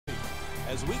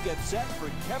as we get set for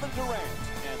Kevin Durant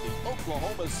and the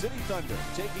Oklahoma City Thunder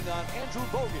taking on Andrew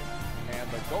Bogut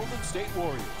and the Golden State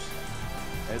Warriors.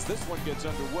 As this one gets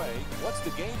underway, what's the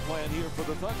game plan here for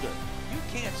the Thunder? You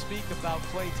can't speak about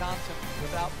Klay Thompson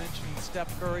without mentioning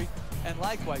Steph Curry, and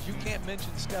likewise, you can't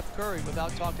mention Steph Curry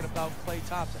without talking about Klay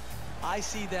Thompson. I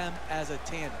see them as a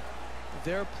tandem.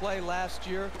 Their play last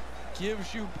year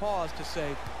gives you pause to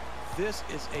say, this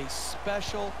is a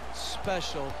special,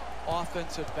 special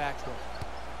offensive backcourt.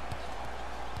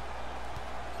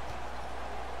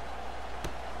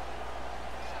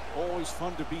 Always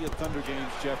fun to be at Thunder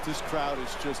games, Jeff. This crowd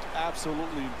is just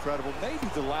absolutely incredible. Maybe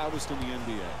the loudest in the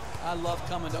NBA. I love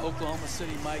coming to Oklahoma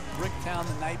City, Mike. Bricktown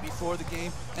the night before the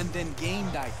game, and then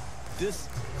game night. This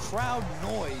crowd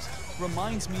noise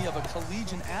reminds me of a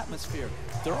collegiate atmosphere.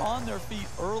 They're on their feet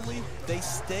early. They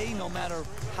stay no matter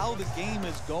how the game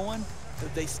is going.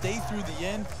 They stay through the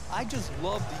end. I just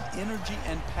love the energy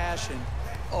and passion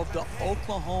of the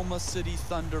Oklahoma City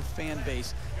Thunder fan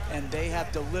base, and they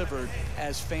have delivered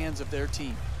as fans of their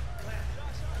team.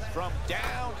 From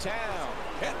downtown,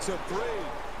 hits a three.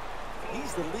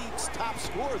 He's the league's top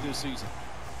scorer this season.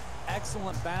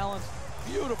 Excellent balance,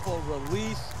 beautiful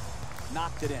release,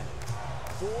 knocked it in.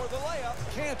 For the layup,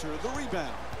 Kanter the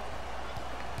rebound.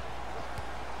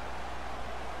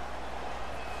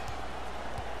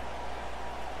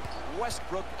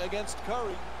 Westbrook against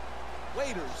Curry.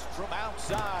 Waiters from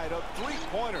outside, a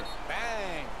three-pointer,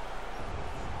 bang.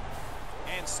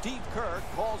 And Steve Kerr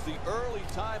calls the early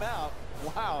timeout.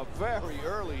 Wow, very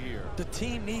early here. The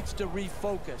team needs to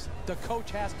refocus. The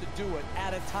coach has to do it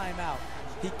at a timeout.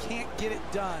 He can't get it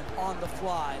done on the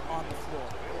fly on the floor.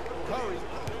 Curry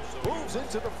moves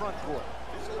into the front court.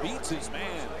 Beats his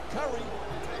man. Curry.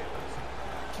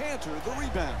 Kanter the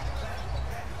rebound.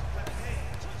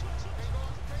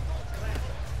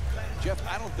 Jeff,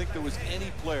 I don't think there was any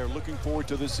player looking forward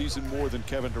to this season more than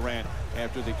Kevin Durant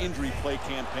after the injury play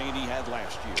campaign he had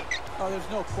last year. Oh, there's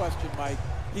no question, Mike.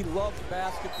 He loves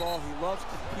basketball, he loves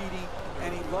competing,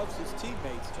 and he loves his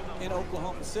teammates in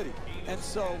Oklahoma City. And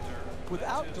so,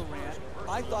 without Durant,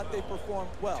 I thought they performed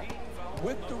well.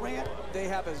 With Durant, they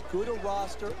have as good a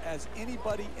roster as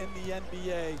anybody in the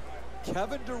NBA.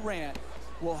 Kevin Durant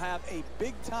will have a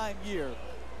big-time year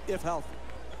if healthy.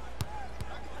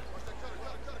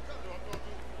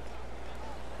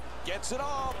 Gets it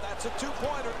off. That's a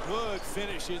two-pointer. Good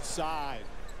finish inside.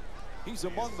 He's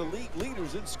among the league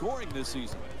leaders in scoring this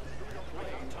season.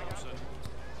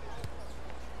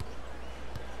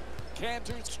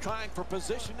 Kanter's trying for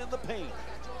position in the paint.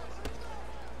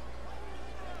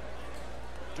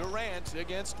 Durant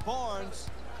against Barnes.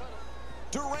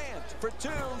 Durant for two,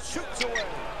 shoots away.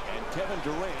 And Kevin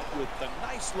Durant with the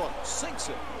nice look, sinks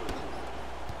it.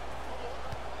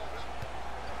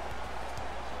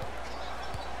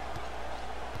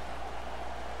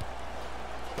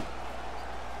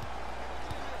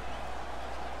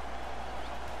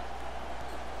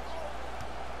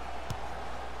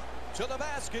 To the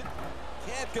basket.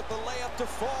 Can't get the layup to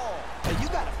fall. Hey, you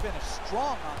got to finish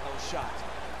strong on those shots.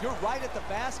 You're right at the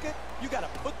basket. You got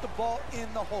to put the ball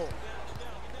in the hole.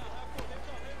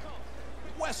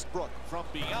 Westbrook from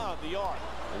beyond the arc.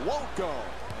 Won't go.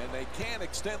 And they can't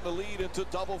extend the lead into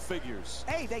double figures.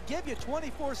 Hey, they give you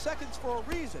 24 seconds for a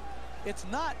reason. It's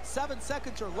not 7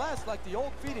 seconds or less like the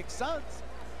old Phoenix Suns.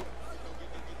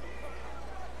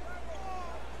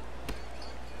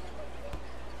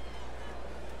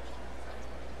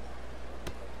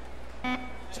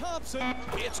 Thompson,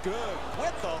 it's good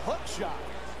with the hook shot.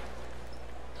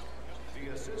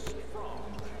 The assist from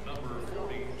number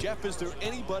 40. Jeff, is there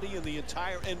anybody in the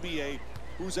entire NBA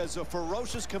who's as a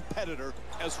ferocious competitor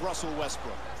as Russell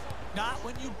Westbrook? Not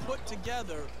when you put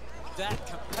together that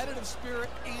competitive spirit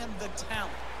and the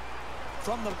talent.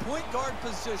 From the point guard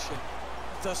position,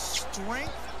 the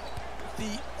strength,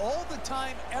 the all the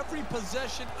time, every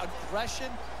possession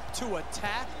aggression to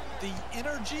attack, the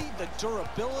energy, the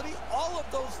durability, all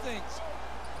of those things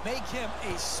make him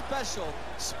a special,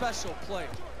 special player.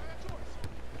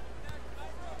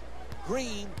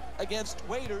 Green against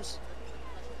Waiters.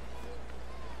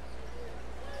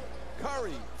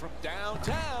 Curry from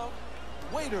downtown.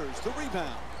 Waiters the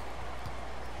rebound.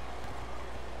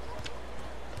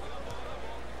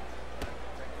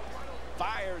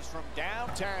 Fires from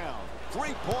downtown.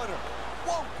 Three-pointer.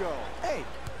 Won't go. Hey,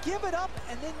 give it up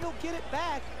and then you'll get it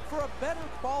back for a better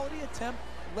quality attempt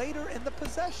later in the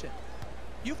possession.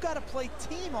 You've got to play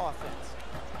team offense.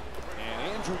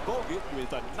 And Andrew Bogut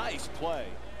with a nice play.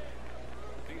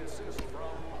 The assist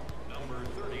from number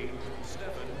 30,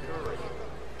 Stephen Curry.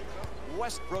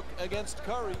 Westbrook against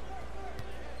Curry.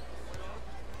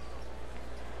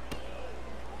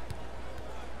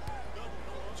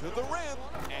 to the rim.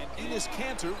 And Enes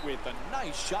Kanter with a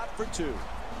nice shot for two.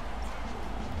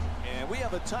 And we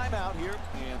have a timeout here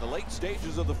in the late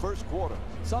stages of the first quarter.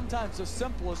 Sometimes the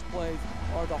simplest plays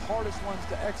are the hardest ones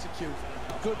to execute.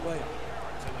 Good layup.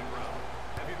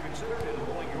 Have you considered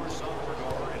enrolling your son or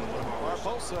daughter in one of our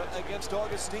Barbosa against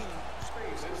Augustine.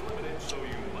 Space is limited, so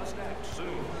you must act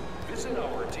soon. Visit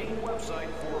our team website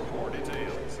for more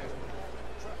details.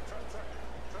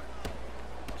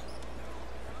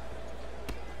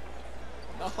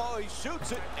 Oh, he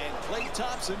shoots it, and Klay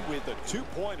Thompson with a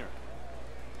two-pointer.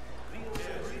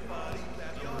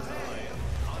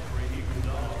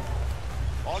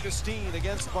 Augustine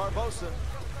against Barbosa.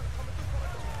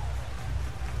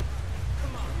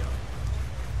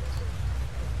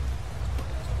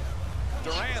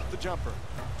 Durant the jumper.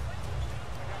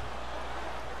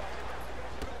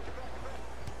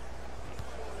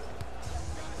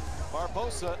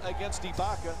 Barbosa against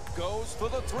Ibaka goes for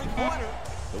the three-pointer.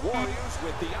 The Warriors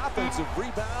with the offensive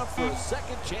rebound for a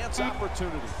second chance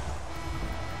opportunity.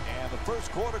 And the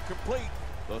first quarter complete.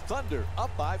 The Thunder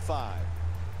up by 5.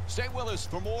 Stay with us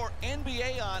for more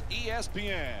NBA on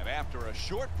ESPN after a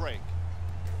short break.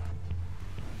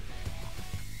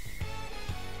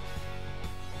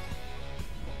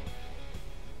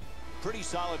 Pretty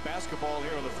solid basketball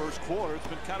here in the first quarter. It's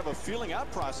been kind of a feeling out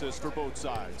process for both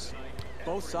sides.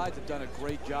 Both sides have done a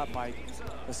great job by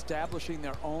establishing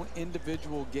their own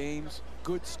individual games.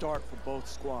 Good start for both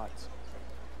squads.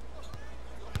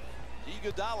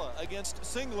 Iguodala against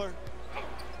Singler.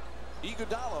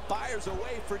 Iguodala fires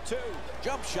away for two.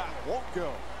 Jump shot won't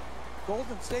go.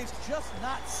 Golden State's just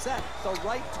not set the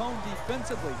right tone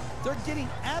defensively. They're getting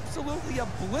absolutely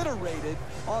obliterated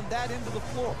on that end of the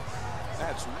floor.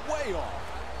 That's way off.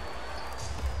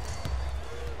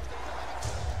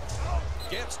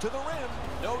 Gets to the rim.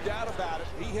 No doubt about it.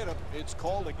 He hit him. It's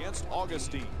called against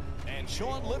Augustine. And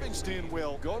Shaun Livingston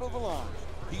will go to the line.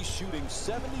 He's shooting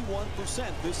 71%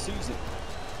 this season.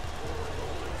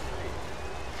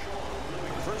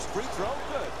 First free throw,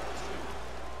 good.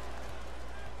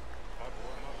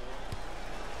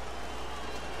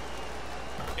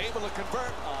 Able to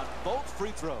convert on both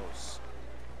free throws.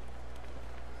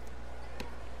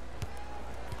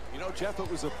 You know, Jeff, it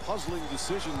was a puzzling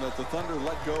decision that the Thunder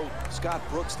let go Scott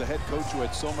Brooks, the head coach who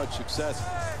had so much success.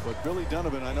 But Billy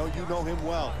Donovan, I know you know him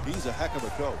well. He's a heck of a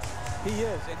coach. He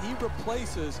is, and he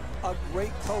replaces a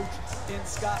great coach in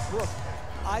Scott Brooks.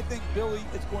 I think Billy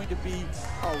is going to be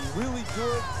a really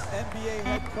good NBA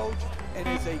head coach and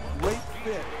is a great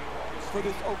fit for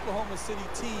this Oklahoma City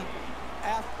team.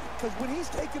 Because when he's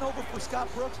taken over for Scott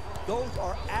Brooks, those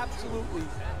are absolutely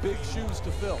big shoes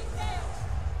to fill.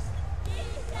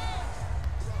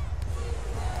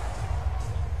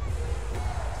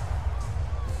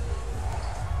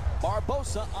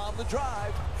 Barbosa on the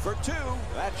drive for two.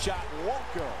 That shot won't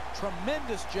go.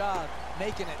 Tremendous job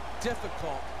making it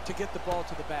difficult to get the ball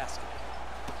to the basket.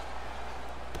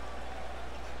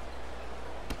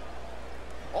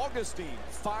 Augustine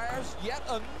fires yet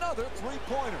another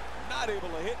three-pointer. Not able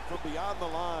to hit from beyond the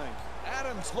line.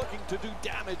 Adams looking to do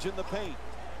damage in the paint.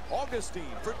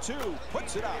 Augustine for two,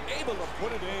 puts it out, able to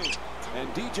put it in. And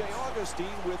DJ Augustine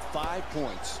with 5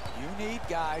 points. You need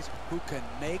guys who can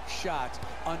make shots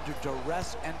under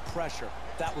duress and pressure.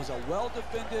 That was a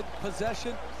well-defended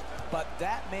possession, but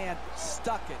that man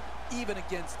stuck it even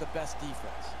against the best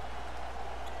defense.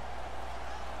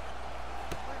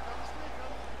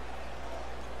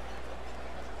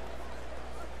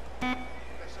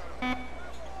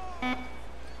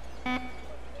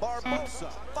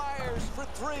 Barbosa fires for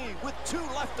three with 2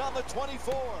 left on the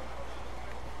 24.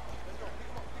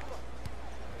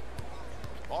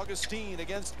 Augustine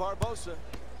against Barbosa.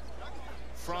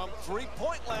 From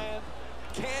three-point land,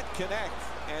 can't connect,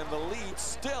 and the lead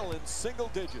still in single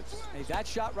digits. Hey, that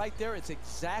shot right there, it's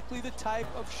exactly the type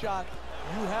of shot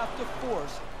you have to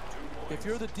force if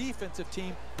you're the defensive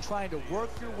team trying to work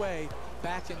your way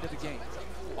back into the game.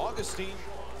 Augustine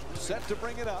set to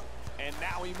bring it up, and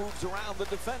now he moves around the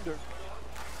defender.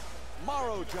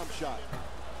 Morrow jump shot.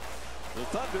 The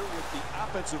Thunder with the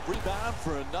offensive rebound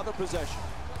for another possession.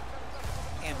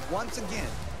 And once again,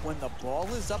 when the ball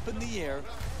is up in the air,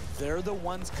 they're the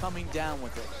ones coming down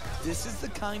with it. This is the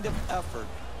kind of effort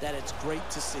that it's great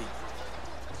to see.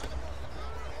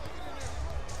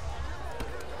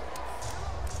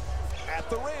 At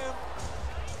the rim,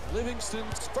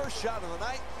 Livingston's first shot of the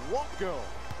night won't go.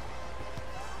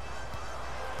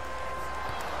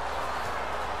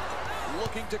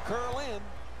 Looking to curl in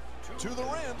to the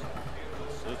rim.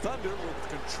 The Thunder with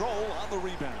control on the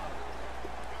rebound.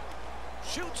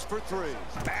 Shoots for three.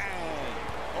 Bang!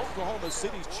 Oklahoma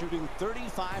City's shooting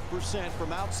 35%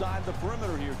 from outside the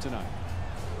perimeter here tonight.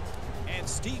 And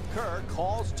Steve Kerr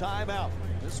calls timeout.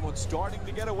 This one's starting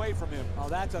to get away from him. Oh,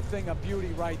 that's a thing of beauty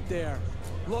right there.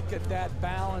 Look at that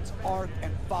balance, arc,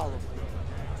 and follow.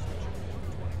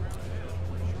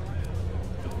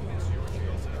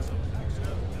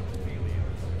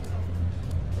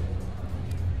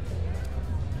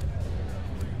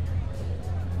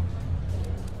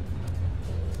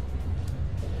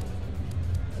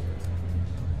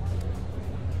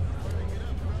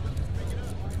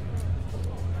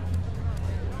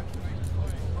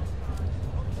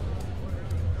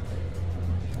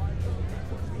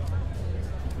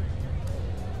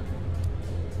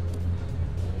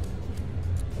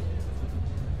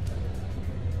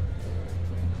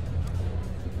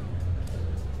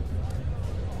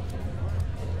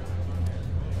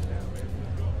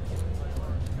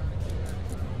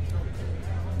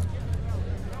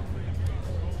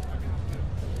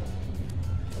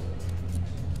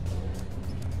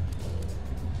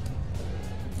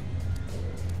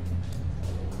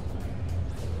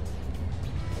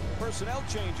 Personnel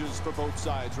changes for both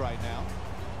sides right now.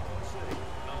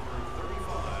 Number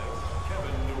 35,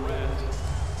 Kevin Durant.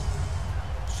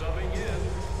 Subbing in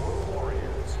for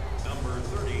Warriors, number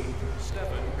 30,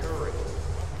 Stephen Curry.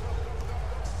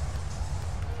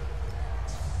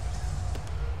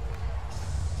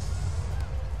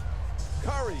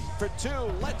 Curry for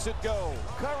two, lets it go.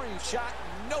 Curry's shot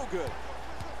no good.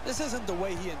 This isn't the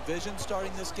way he envisioned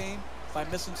starting this game by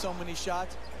missing so many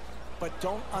shots, but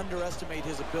don't underestimate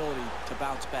his ability to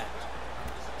bounce back.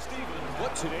 Stephen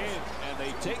Puts it in, and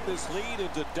they take this lead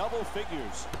into double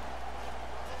figures.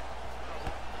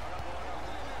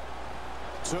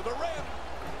 To the rim.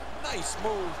 Nice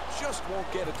move, just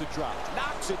won't get it to drop.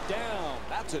 Knocks it down.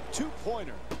 That's a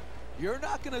two-pointer. You're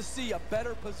not going to see a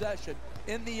better possession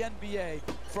in the NBA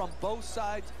from both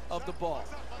sides of the ball.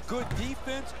 Good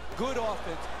defense, good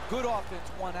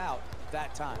offense won out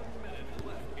that time.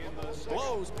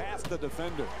 Blows past the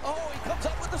defender. Oh, he comes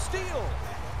up with a steal.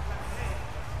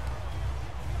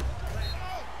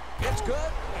 It's good,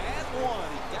 and one.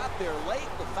 He got there late.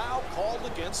 The foul called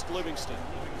against Livingston.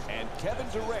 And Kevin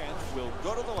Durant will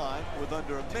go to the line with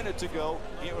under a minute to go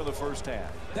here in the first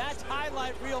half. That's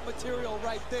highlight reel material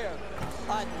right there.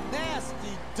 A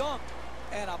nasty dunk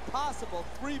and a possible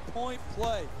three-point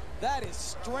play. That is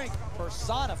strength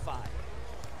personified.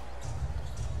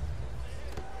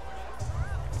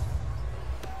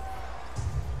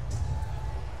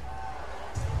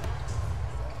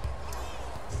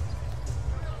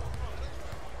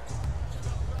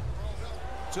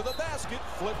 To the basket,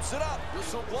 flips it up.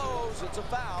 Whistle blows, it's a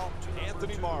foul.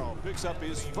 Anthony Morrow picks up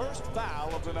his first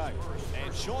foul of the night.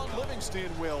 And Sean Livingston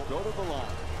will go to the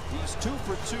line. He's 2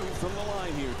 for 2 from the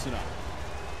line here tonight.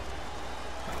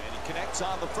 And he connects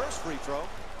on the first free throw.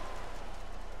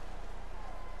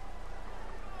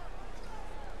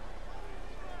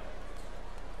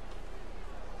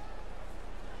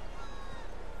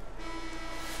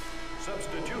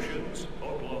 Substitutions,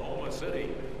 Oklahoma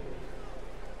City.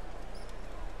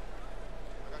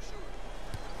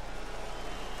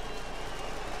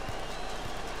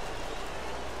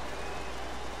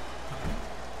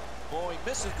 Boy,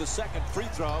 misses the second free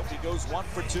throw. He goes 1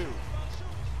 for 2.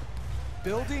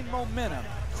 Building momentum,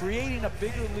 creating a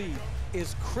bigger lead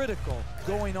is critical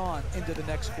going on into the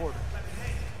next quarter.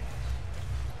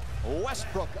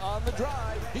 Westbrook on the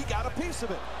drive. He got a piece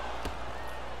of it.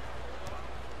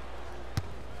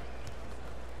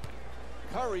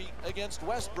 Curry against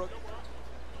Westbrook.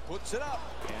 Puts it up.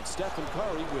 And Stephen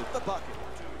Curry with the bucket.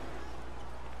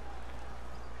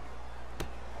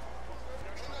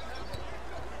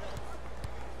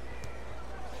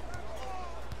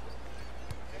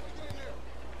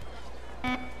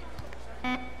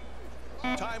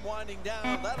 Time winding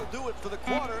down. That'll do it for the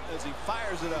quarter as he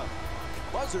fires it up.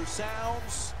 Buzzer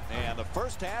sounds, and the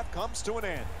first half comes to an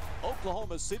end.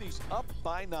 Oklahoma City's up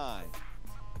by 9.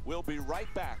 We'll be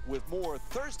right back with more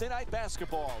Thursday Night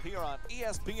Basketball here on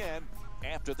ESPN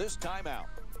after this timeout.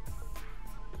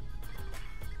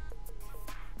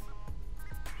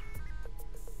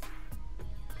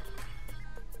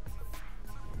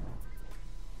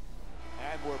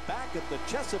 And we're back at the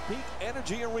Chesapeake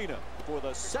Energy Arena for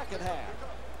the second half.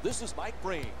 This is Mike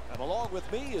Breen, and along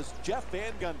with me is Jeff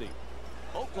Van Gundy.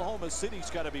 Oklahoma City's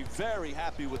got to be very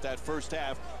happy with that first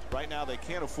half. Right now, they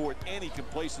can't afford any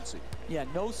complacency. Yeah,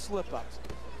 no slip-ups.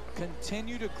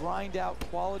 Continue to grind out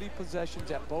quality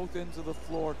possessions at both ends of the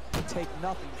floor and take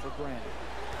nothing for granted.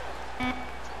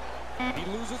 He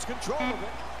loses control of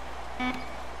it.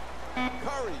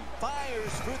 Curry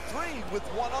fires for three with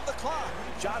 1 on the clock.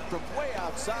 Shot from way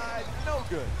outside, no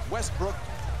good. Westbrook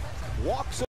walks